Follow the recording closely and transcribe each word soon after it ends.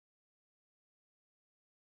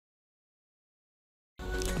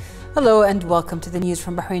Hello and welcome to the news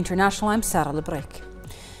from Bahrain International. I'm Sarah Lebreik.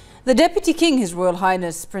 The Deputy King, His Royal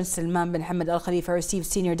Highness Prince Salman bin Hamad Al Khalifa, received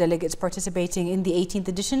senior delegates participating in the 18th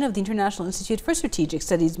edition of the International Institute for Strategic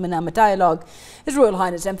Studies Manama Dialogue. His Royal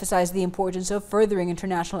Highness emphasized the importance of furthering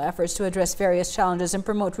international efforts to address various challenges and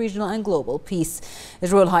promote regional and global peace.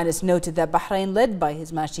 His Royal Highness noted that Bahrain, led by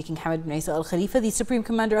His Majesty King Hamad bin Isa Al Khalifa, the Supreme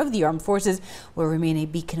Commander of the Armed Forces, will remain a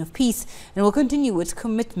beacon of peace and will continue its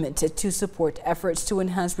commitment to support efforts to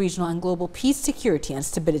enhance regional and global peace, security and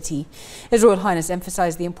stability. His Royal Highness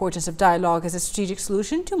emphasized the importance of dialogue as a strategic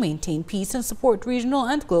solution to maintain peace and support regional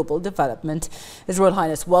and global development. His Royal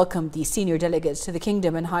Highness welcomed the senior delegates to the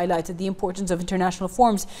kingdom and highlighted the importance of international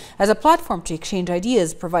forums as a platform to exchange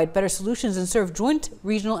ideas, provide better solutions and serve joint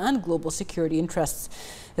regional and global security interests.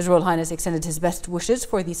 His Royal Highness extended his best wishes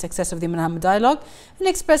for the success of the Manama Dialogue and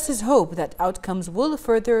expressed his hope that outcomes will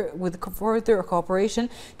further cooperation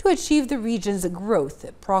to achieve the region's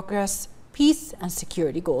growth, progress, peace and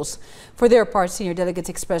security goals. For their part, senior delegates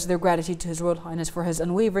expressed their gratitude to His Royal Highness for his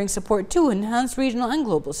unwavering support to enhance regional and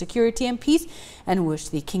global security and peace and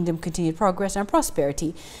wished the kingdom continued progress and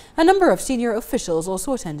prosperity. A number of senior officials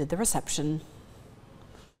also attended the reception.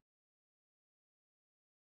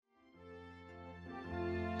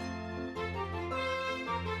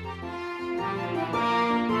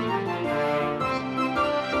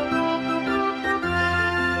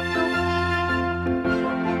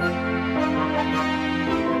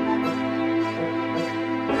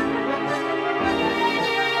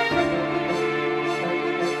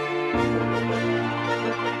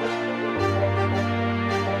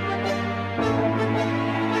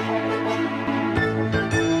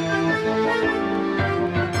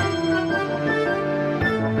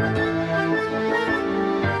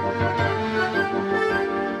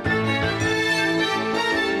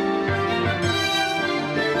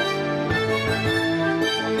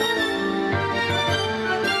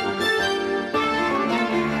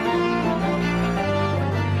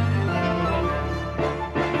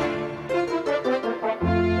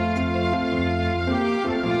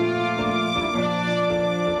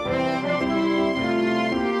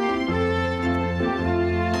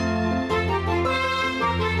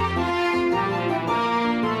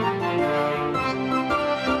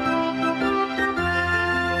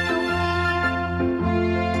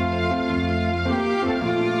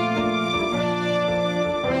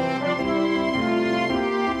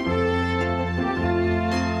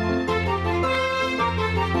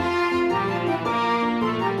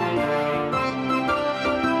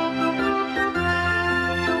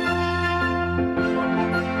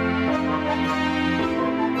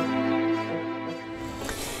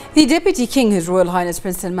 The Deputy King, His Royal Highness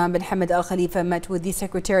Prince Salman bin Hamad Al Khalifa, met with the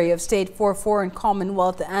Secretary of State for Foreign,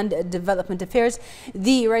 Commonwealth and Development Affairs,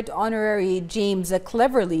 the Right Honorary James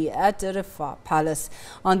Cleverly, at Rifa Palace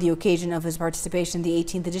on the occasion of his participation in the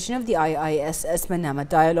 18th edition of the IISS Manama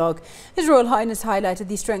Dialogue. His Royal Highness highlighted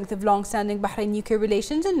the strength of long-standing Bahrain-UK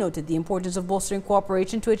relations and noted the importance of bolstering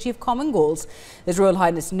cooperation to achieve common goals. His Royal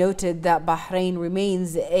Highness noted that Bahrain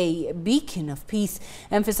remains a beacon of peace,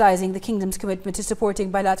 emphasizing the kingdom's commitment to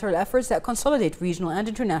supporting bilateral efforts that consolidate regional and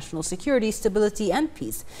international security, stability and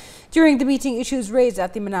peace. During the meeting, issues raised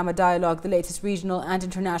at the Manama Dialogue, the latest regional and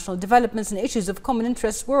international developments and issues of common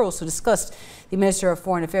interest were also discussed. The Minister of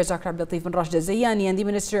Foreign Affairs, Dr. Abdul Latif bin Rashid Al-Zayani, and the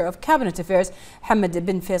Minister of Cabinet Affairs, Hamad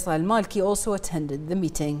bin Faisal Al-Malki, also attended the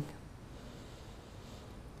meeting.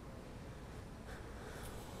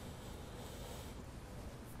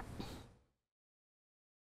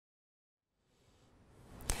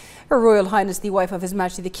 Her Royal Highness, the wife of His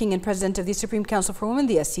Majesty the King and President of the Supreme Council for Women,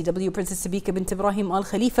 the SCW, Princess Sabika bint Ibrahim Al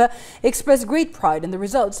Khalifa, expressed great pride in the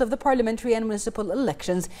results of the parliamentary and municipal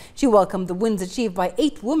elections. She welcomed the wins achieved by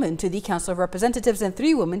 8 women to the Council of Representatives and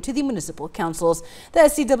 3 women to the municipal councils. The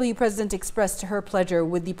SCW President expressed her pleasure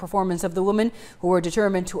with the performance of the women who were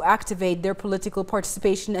determined to activate their political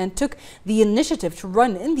participation and took the initiative to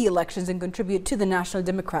run in the elections and contribute to the national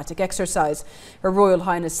democratic exercise. Her Royal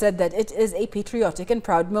Highness said that it is a patriotic and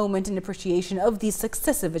proud moment in appreciation of the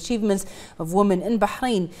successive achievements of women in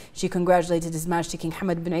Bahrain. She congratulated His Majesty King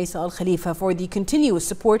Hamad bin Isa Al Khalifa for the continuous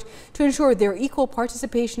support to ensure their equal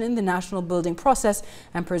participation in the national building process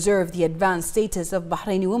and preserve the advanced status of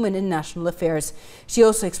Bahraini women in national affairs. She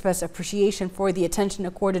also expressed appreciation for the attention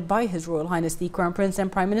accorded by His Royal Highness the Crown Prince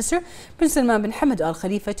and Prime Minister Prince Salman bin Hamad Al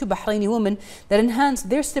Khalifa to Bahraini women that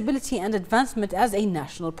enhanced their stability and advancement as a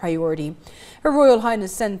national priority. Her Royal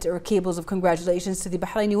Highness sent her cables of congratulations to the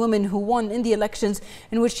Bahraini women who won in the elections,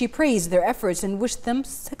 in which she praised their efforts and wished them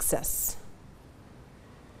success.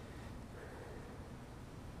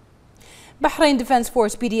 Bahrain Defense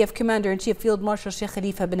Force BDF Commander-in-Chief Field Marshal Sheikh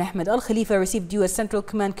Khalifa bin Ahmed Al Khalifa received U.S. Central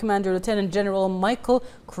Command Commander Lieutenant General Michael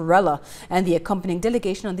Kurella and the accompanying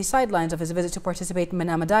delegation on the sidelines of his visit to participate in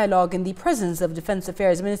Manama Dialogue in the presence of Defense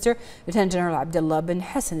Affairs Minister Lieutenant General Abdullah bin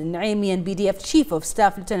Hassan Al-Naimi and BDF Chief of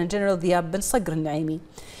Staff Lieutenant General Diab bin Sagr Al-Naimi.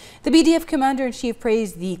 The BDF Commander-in-Chief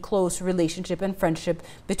praised the close relationship and friendship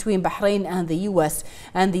between Bahrain and the U.S.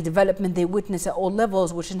 and the development they witness at all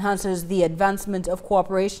levels, which enhances the advancement of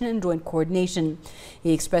cooperation and joint coordination.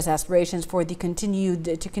 He expressed aspirations for the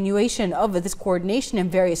continuation of this coordination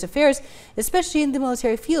in various affairs, especially in the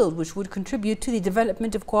military field, which would contribute to the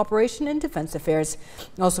development of cooperation in defense affairs.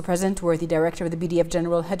 Also present were the Director of the BDF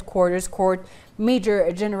General Headquarters Court,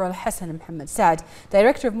 Major General Hassan Mohammed Saad,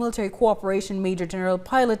 Director of Military Cooperation, Major General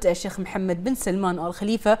Pilot Sheikh Mohammed bin Salman Al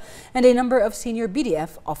Khalifa, and a number of senior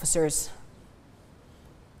BDF officers.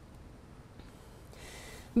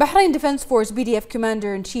 Bahrain Defense Force BDF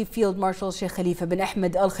Commander-in-Chief Field Marshal Sheikh Khalifa bin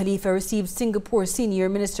Ahmed Al Khalifa received Singapore Senior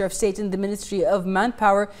Minister of State in the Ministry of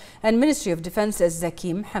Manpower and Ministry of Defense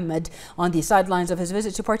Zaki Mohammed on the sidelines of his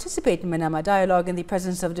visit to participate in Manama Dialogue in the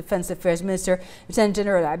presence of Defense Affairs Minister Lieutenant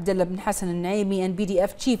General Abdullah bin Hassan Al-Naimi and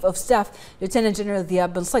BDF Chief of Staff Lieutenant General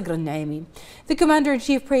Diab bin Sagr Al-Naimi. The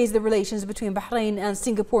Commander-in-Chief praised the relations between Bahrain and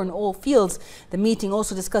Singapore in all fields. The meeting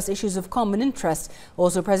also discussed issues of common interest.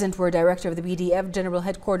 Also present were Director of the BDF General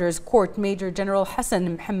Headquarters Court Major General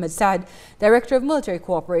Hassan Mohammed Saad, Director of Military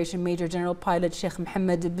Cooperation Major General Pilot Sheikh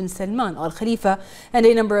Mohammed bin Salman Al Khalifa, and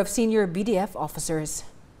a number of senior BDF officers.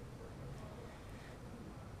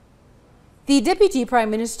 The Deputy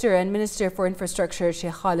Prime Minister and Minister for Infrastructure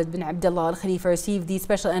Sheikh Khalid bin Abdullah Al Khalifa received the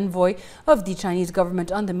Special Envoy of the Chinese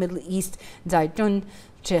government on the Middle East, Zai Jun.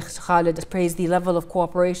 Sheikh Khalid praised the level of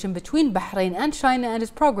cooperation between Bahrain and China and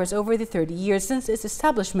its progress over the 30 years since its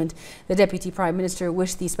establishment. The Deputy Prime Minister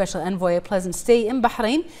wished the Special Envoy a pleasant stay in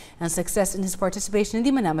Bahrain and success in his participation in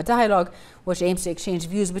the Manama Dialogue, which aims to exchange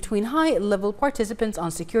views between high-level participants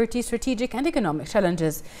on security, strategic and economic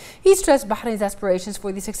challenges. He stressed Bahrain's aspirations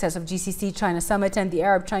for the success of GCC-China Summit and the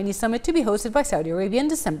Arab-Chinese Summit to be hosted by Saudi Arabia in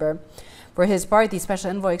December. For his part, the Special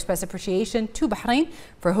Envoy expressed appreciation to Bahrain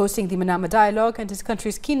for hosting the Manama Dialogue and his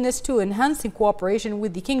country's keenness to enhancing cooperation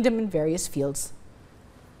with the kingdom in various fields.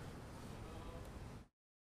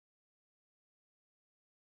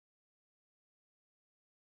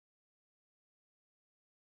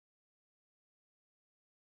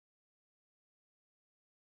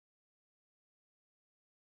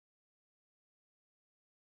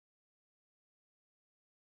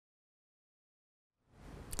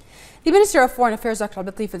 The Minister of Foreign Affairs, Dr. Al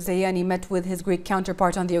Zayani, met with his Greek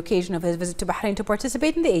counterpart on the occasion of his visit to Bahrain to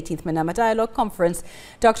participate in the 18th Manama Dialogue Conference.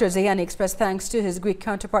 Dr. Zayani expressed thanks to his Greek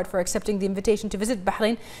counterpart for accepting the invitation to visit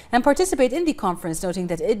Bahrain and participate in the conference, noting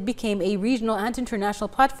that it became a regional and international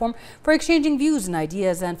platform for exchanging views and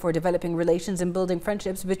ideas and for developing relations and building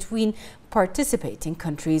friendships between participating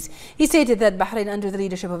countries. He stated that Bahrain, under the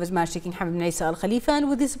leadership of His Majesty King Hamad bin Isa Al Khalifa and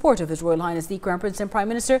with the support of His Royal Highness the Crown Prince and Prime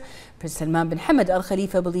Minister Prince Salman bin Hamad Al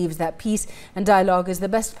Khalifa, believes that peace and dialogue is the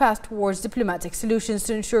best path towards diplomatic solutions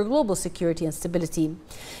to ensure global security and stability.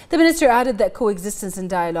 The minister added that coexistence and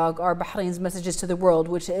dialogue are Bahrain's messages to the world,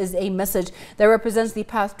 which is a message that represents the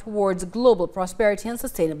path towards global prosperity and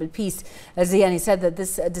sustainable peace. Zayani said that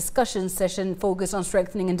this discussion session focused on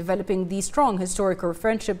strengthening and developing the strong historical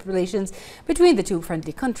friendship relations between the two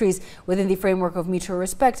friendly countries within the framework of mutual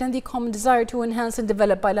respect and the common desire to enhance and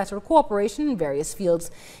develop bilateral cooperation in various fields.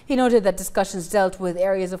 He noted that discussions dealt with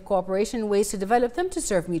areas of cooperation and ways to develop them to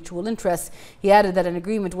serve mutual interests. He added that an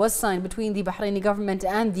agreement was signed between the Bahraini government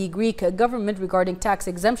and the Greek government regarding tax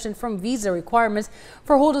exemption from visa requirements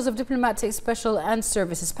for holders of diplomatic, special and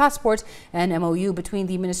services passports, an MOU between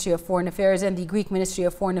the Ministry of Foreign Affairs and the Greek Ministry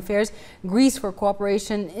of Foreign Affairs, Greece, for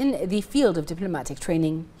cooperation in the field of diplomatic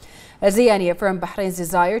training. Zayani affirmed Bahrain's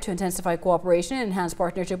desire to intensify cooperation and enhance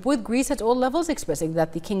partnership with Greece at all levels, expressing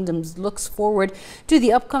that the kingdom looks forward to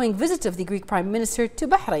the upcoming visit of the Greek Prime Minister to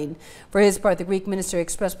Bahrain. For his part, the Greek minister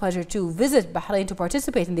expressed pleasure to visit Bahrain to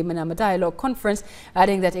participate in the Manama Dialogue Conference,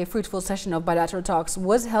 adding that a fruitful session of bilateral talks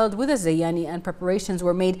was held with Zayani and preparations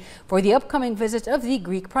were made for the upcoming visit of the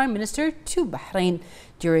Greek Prime Minister to Bahrain,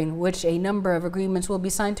 during which a number of agreements will be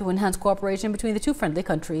signed to enhance cooperation between the two friendly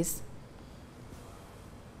countries.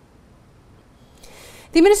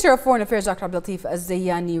 The Minister of Foreign Affairs, Dr. Abdulatif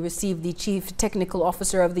Az-Zayani, received the Chief Technical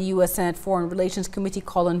Officer of the U.S. Senate Foreign Relations Committee,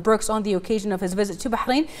 Colin Brooks, on the occasion of his visit to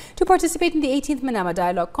Bahrain to participate in the 18th Manama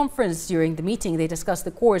Dialogue Conference. During the meeting, they discussed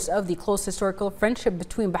the course of the close historical friendship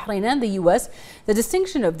between Bahrain and the U.S., the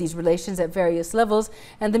distinction of these relations at various levels,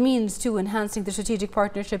 and the means to enhancing the strategic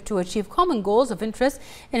partnership to achieve common goals of interest,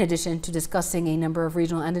 in addition to discussing a number of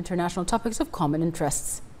regional and international topics of common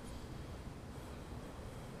interests.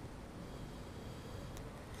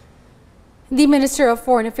 The Minister of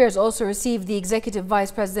Foreign Affairs also received the Executive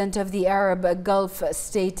Vice President of the Arab Gulf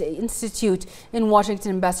State Institute in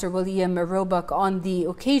Washington, Ambassador William Roebuck, on the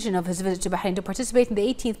occasion of his visit to Bahrain to participate in the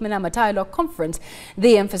 18th Manama Dialogue Conference.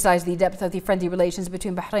 They emphasized the depth of the friendly relations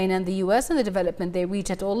between Bahrain and the U.S. and the development they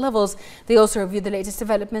reach at all levels. They also reviewed the latest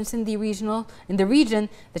developments in the region,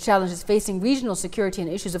 the challenges facing regional security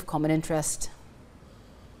and issues of common interest.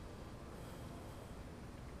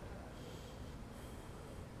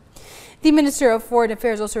 The Minister of Foreign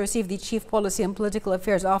Affairs also received the Chief Policy and Political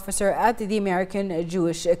Affairs Officer at the American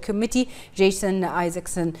Jewish Committee, Jason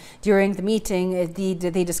Isaacson. During the meeting,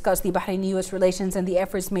 they discussed the Bahrain-U.S. relations and the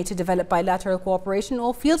efforts made to develop bilateral cooperation in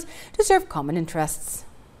all fields to serve common interests.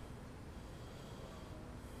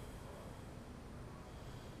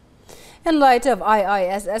 In light of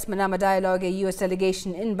IISS Manama Dialogue, a U.S.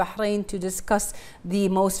 delegation in Bahrain to discuss the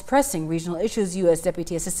most pressing regional issues, U.S.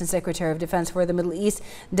 Deputy Assistant Secretary of Defense for the Middle East,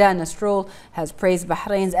 Dana Stroll, has praised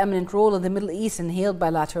Bahrain's eminent role in the Middle East and hailed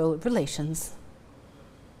bilateral relations.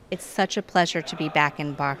 It's such a pleasure to be back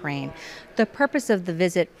in Bahrain. The purpose of the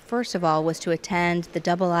visit, first of all, was to attend the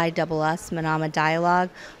IISS Manama Dialogue,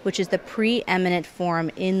 which is the preeminent forum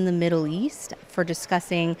in the Middle East for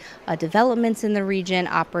discussing developments in the region,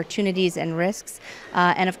 opportunities and risks.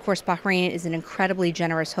 And of course, Bahrain is an incredibly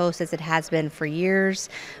generous host, as it has been for years.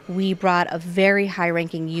 We brought a very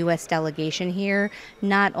high-ranking U.S. delegation here,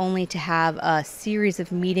 not only to have a series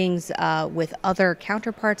of meetings with other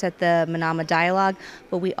counterparts at the Manama Dialogue,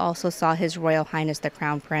 but we also saw His Royal Highness the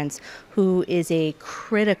Crown Prince, who is a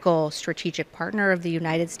critical strategic partner of the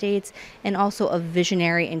United States and also a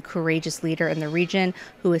visionary and courageous leader in the region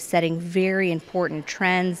who is setting very important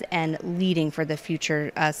trends and leading for the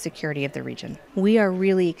future security of the region. We are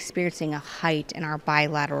really experiencing a height in our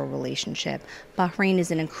bilateral relationship. Bahrain is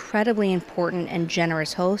an incredibly important and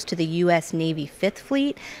generous host to the U.S. Navy Fifth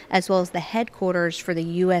Fleet, as well as the headquarters for the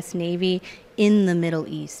U.S. Navy in the Middle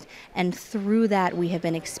East. And through that, we have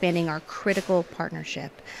been expanding our critical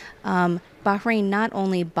partnership. Bahrain not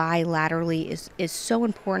only bilaterally is so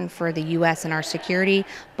important for the U.S. and our security,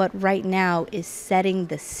 but right now is setting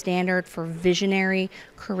the standard for visionary,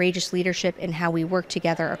 courageous leadership in how we work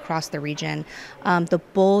together across the region. The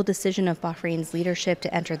bold decision of Bahrain's leadership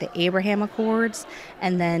to enter the Abraham Accords,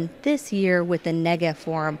 and then this year with the Negev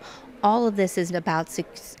Forum. All of this is about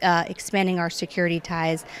expanding our security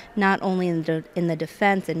ties, not only in the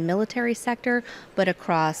defense and military sector, but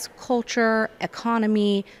across culture,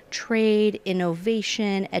 economy, trade,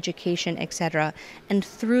 innovation, education, etc. And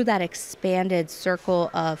through that expanded circle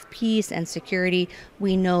of peace and security,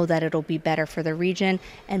 we know that it'll be better for the region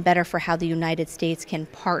and better for how the United States can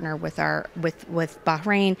partner with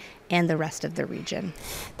Bahrain and the rest of the region.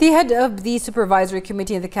 The head of the Supervisory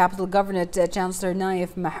Committee of the Capital Governorate, Chancellor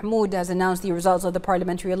Naif Mahmoud, has announced the results of the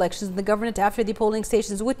parliamentary elections in the governorate after the polling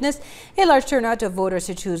stations witnessed a large turnout of voters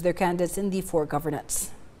to choose their candidates in the 4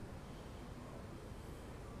 governorates.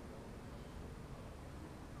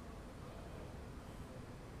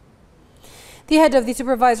 The head of the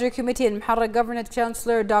Supervisory Committee in Muharraq Governorate,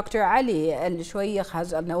 Chancellor Dr. Ali Al-Shwayikh,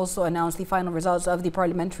 has also announced the final results of the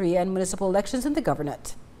parliamentary and municipal elections in the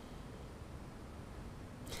governorate.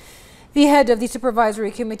 The head of the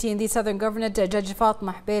Supervisory Committee in the Southern Governorate, Judge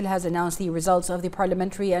Fatma Hbail, has announced the results of the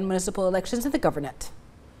parliamentary and municipal elections in the governorate.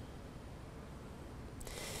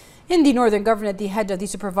 In the Northern Governorate, the head of the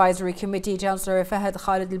Supervisory Committee, Chancellor Fahad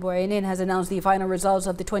Khalid Al-Buainain, has announced the final results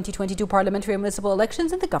of the 2022 parliamentary and municipal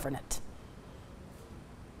elections in the governorate.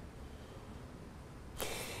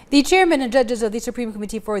 The chairman and judges of the Supreme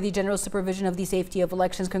Committee for the General Supervision of the Safety of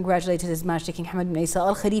Elections congratulated His Majesty King Hamad bin Isa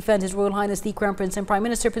Al Khalifa and His Royal Highness the Crown Prince and Prime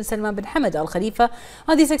Minister Prince Salman bin Hamad Al Khalifa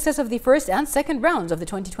on the success of the first and second rounds of the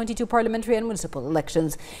 2022 parliamentary and municipal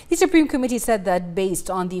elections. The Supreme Committee said that based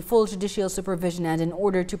on the full judicial supervision and in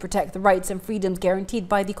order to protect the rights and freedoms guaranteed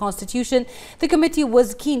by the Constitution, the committee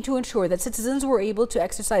was keen to ensure that citizens were able to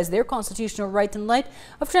exercise their constitutional right in light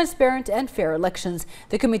of transparent and fair elections.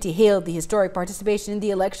 The committee hailed the historic participation in the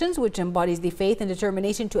election elections, which embodies the faith and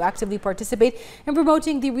determination to actively participate in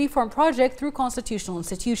promoting the reform project through constitutional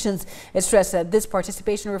institutions. It stressed that this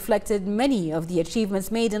participation reflected many of the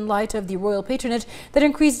achievements made in light of the royal patronage that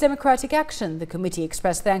increased democratic action. The committee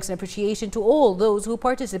expressed thanks and appreciation to all those who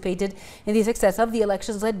participated in the success of the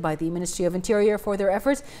elections led by the Ministry of Interior for their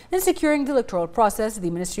efforts in securing the electoral process, the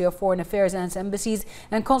Ministry of Foreign Affairs and embassies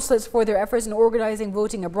and consulates for their efforts in organizing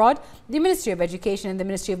voting abroad, the Ministry of Education and the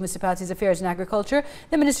Ministry of Municipalities Affairs and Agriculture,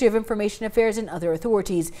 the Ministry of Information Affairs and other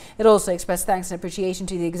authorities. It also expressed thanks and appreciation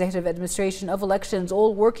to the Executive Administration of Elections,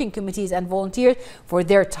 all working committees and volunteers for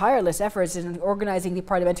their tireless efforts in organizing the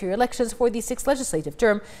parliamentary elections for the 6th legislative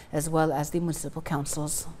term, as well as the municipal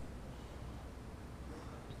councils.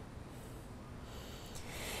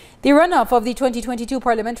 The runoff of the 2022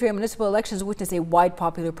 parliamentary and municipal elections witnessed a wide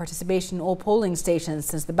popular participation in all polling stations.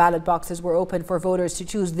 Since the ballot boxes were open for voters to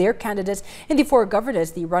choose their candidates in the 4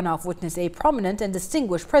 governorates, the runoff witnessed a prominent and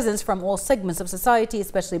distinguished presence from all segments of society,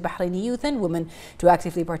 especially Bahraini youth and women, to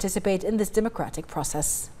actively participate in this democratic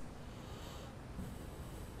process.